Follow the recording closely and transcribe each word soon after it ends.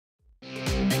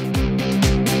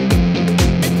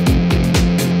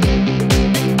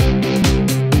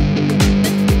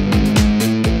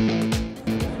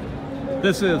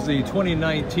This is the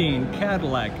 2019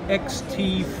 Cadillac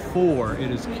XT4.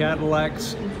 It is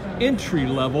Cadillac's entry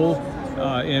level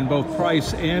in both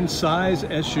price and size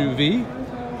SUV.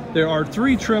 There are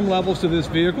 3 trim levels to this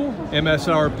vehicle.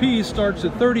 MSRP starts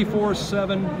at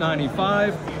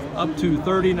 $34,795 up to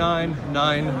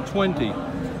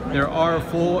 $39,920. There are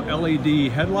full LED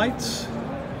headlights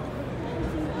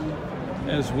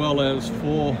as well as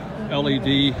full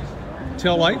LED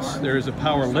taillights. There is a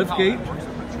power liftgate,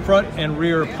 front and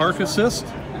rear park assist.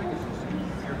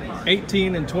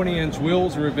 18 and 20-inch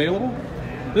wheels are available.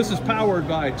 This is powered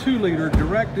by a 2-liter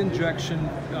direct injection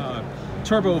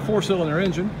turbo 4-cylinder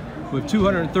engine with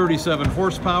 237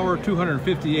 horsepower,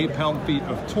 258 pound-feet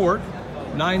of torque,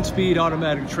 9-speed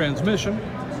automatic transmission.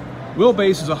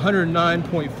 Wheelbase is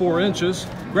 109.4 inches.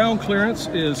 Ground clearance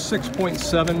is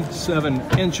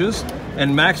 6.77 inches,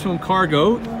 and maximum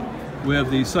cargo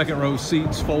with the second row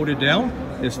seats folded down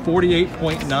is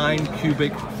 48.9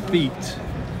 cubic feet.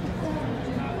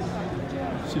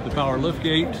 See the power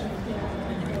liftgate.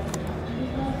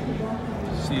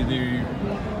 See the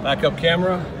backup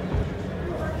camera,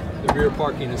 the rear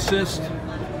parking assist,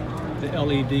 the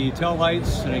LED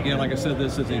taillights, and again, like I said,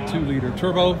 this is a 2-liter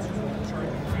turbo.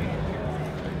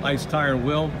 Nice tire and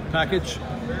wheel package.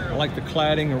 I like the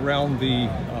cladding around the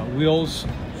wheels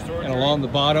and along the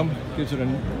bottom. Gives it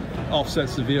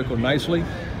offsets the vehicle nicely.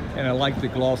 And I like the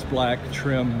gloss black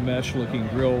trim mesh looking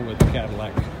grille with the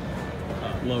Cadillac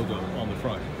logo on the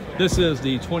front. This is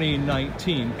the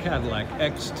 2019 Cadillac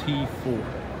XT4.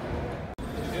 All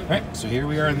right, so here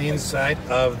we are on the inside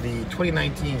of the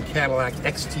 2019 Cadillac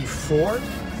XT4.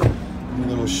 A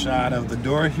little shot of the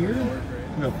door here.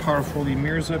 We have power folding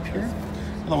mirrors up here.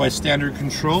 Otherwise, standard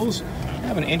controls. I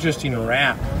have an interesting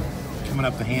wrap coming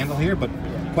up the handle here, but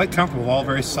quite comfortable, all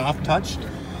very soft touched.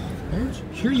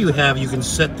 Here you can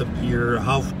set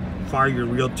how far your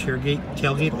rear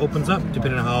tailgate opens up,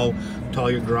 depending on how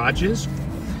tall your garage is.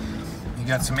 You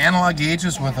got some analog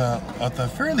gauges with a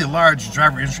fairly large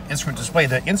driver instrument display.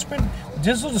 The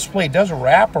digital display does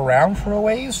wrap around for a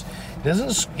ways. It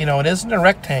isn't a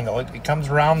rectangle. It comes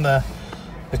around the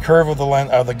curve of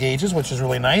the gauges, which is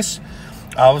really nice.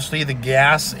 Obviously, the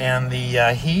gas and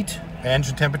the heat,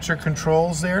 engine temperature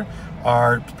controls there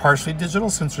are partially digital,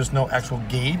 since there's no actual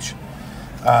gauge,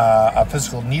 a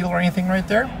physical needle or anything right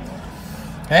there.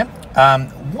 Okay.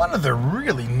 One of the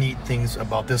really neat things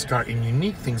about this car and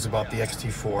unique things about the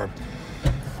XT4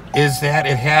 is that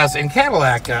it has, and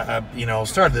Cadillac,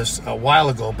 started this a while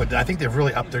ago, but I think they've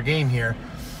really upped their game here.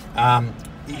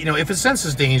 If it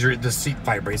senses danger, the seat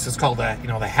vibrates. It's called the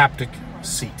haptic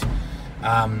seat.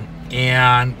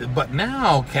 But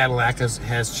now Cadillac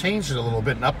has changed it a little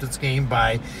bit and upped its game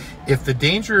by, if the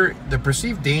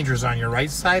perceived danger is on your right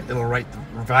side, it'll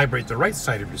vibrate the right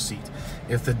side of your seat.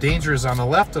 If the danger is on the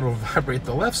left, it'll vibrate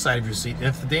the left side of your seat. And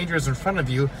if the danger is in front of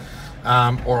you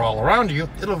or all around you,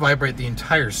 it'll vibrate the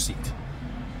entire seat.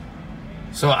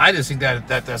 So I just think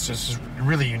that's just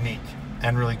really unique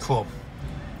and really cool.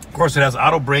 Of course, it has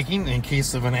auto braking in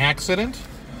case of an accident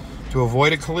to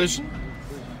avoid a collision.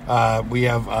 We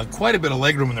have quite a bit of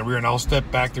legroom in the rear, and I'll step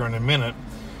back there in a minute.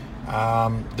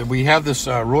 We have this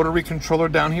rotary controller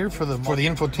down here for the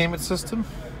infotainment system.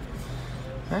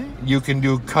 Okay. You can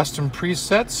do custom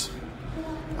presets,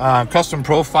 custom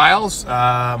profiles,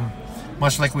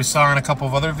 much like we saw in a couple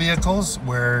of other vehicles,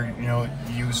 where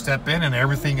you step in and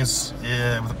everything is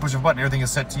with a push of a button, everything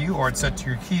is set to you, or it's set to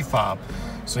your key fob.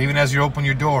 So even as you open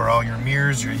your door, all your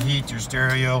mirrors, your heat, your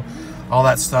stereo, all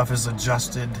that stuff is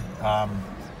adjusted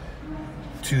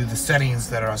to the settings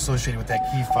that are associated with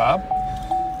that key fob.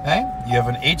 Okay, you have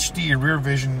an HD rear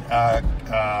vision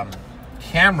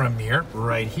camera mirror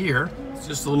right here. It's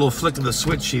just a little flick of the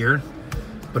switch here,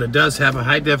 but it does have a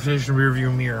high definition rear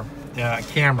view mirror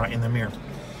camera in the mirror,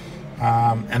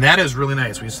 and that is really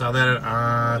nice. We saw that.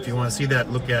 If you want to see that,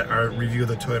 look at our review of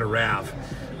the Toyota RAV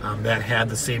that had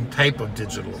the same type of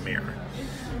digital mirror.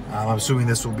 I'm assuming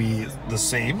this will be the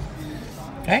same.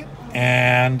 Okay,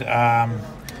 and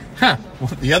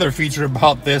the other feature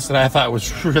about this that I thought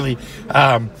was really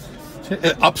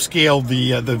upscaled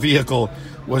the vehicle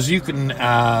was you can,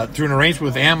 through an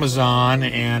arrangement with Amazon,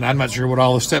 and I'm not sure what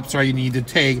all the steps are you need to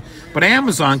take, but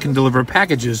Amazon can deliver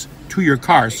packages to your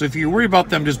car. So if you worry about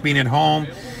them just being at home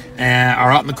or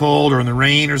out in the cold or in the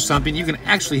rain or something, you can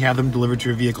actually have them delivered to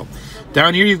your vehicle.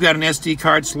 Down here, you've got an SD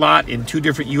card slot in 2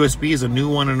 different USBs, a new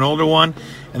one and an older one,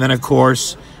 and then, of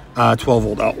course,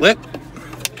 12-volt outlet.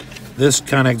 This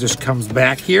kind of just comes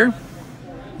back here.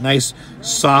 Nice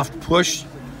soft push.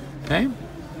 Okay.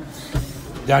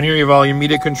 Down here you have all your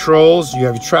media controls, you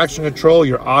have your traction control,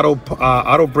 your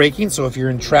auto braking. So if you're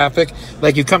in traffic,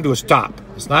 like you come to a stop,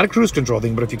 it's not a cruise control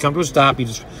thing, but if you come to a stop, you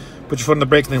just put your foot on the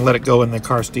brake and then let it go and the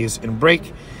car stays in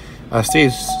brake,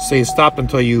 stays stopped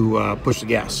until you push the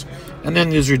gas. And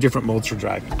then there's your different modes for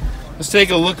driving. Let's take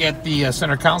a look at the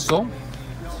center console.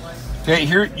 Okay,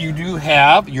 here you do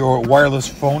have your wireless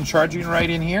phone charging right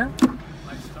in here.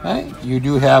 Okay, you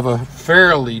do have a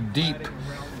fairly deep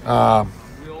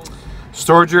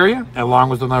storage area, along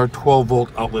with another 12-volt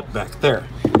outlet back there,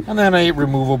 and then a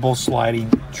removable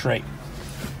sliding tray.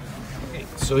 Okay,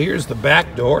 so here's the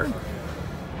back door.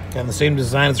 Got the same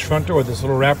design as the front door with this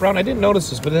little wraparound. I didn't notice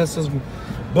this, but it says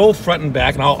both front and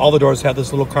back, and all the doors have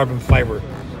this little carbon fiber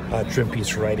trim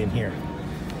piece right in here.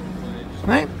 All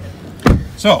right.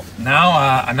 So now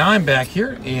I'm back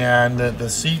here, and the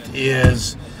seat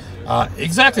is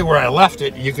exactly where I left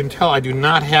it. You can tell I do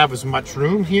not have as much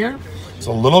room here. It's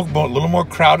a little more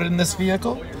crowded in this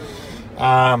vehicle.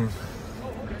 But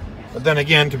then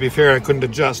again, to be fair, I couldn't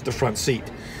adjust the front seat.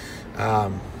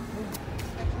 But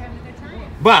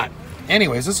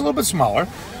anyways, it's a little bit smaller.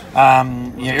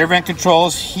 Air vent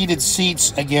controls, heated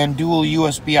seats, again, dual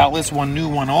USB outlets, one new,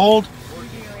 one old.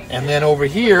 And then over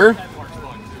here,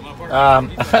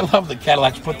 I love the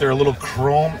Cadillacs put their little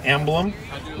chrome emblem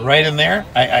right in there.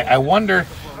 I wonder,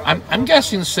 I'm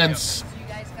guessing since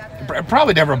it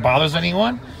probably never bothers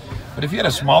anyone, but if you had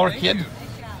a smaller kid,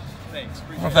 I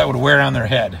wonder if that would wear on their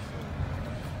head.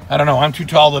 I don't know, I'm too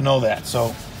tall to know that.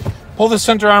 So pull the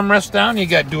center armrest down, you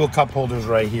got dual cup holders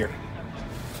right here.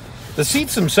 The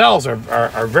seats themselves are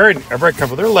very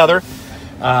comfortable. They're leather,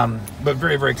 but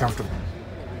very, very comfortable.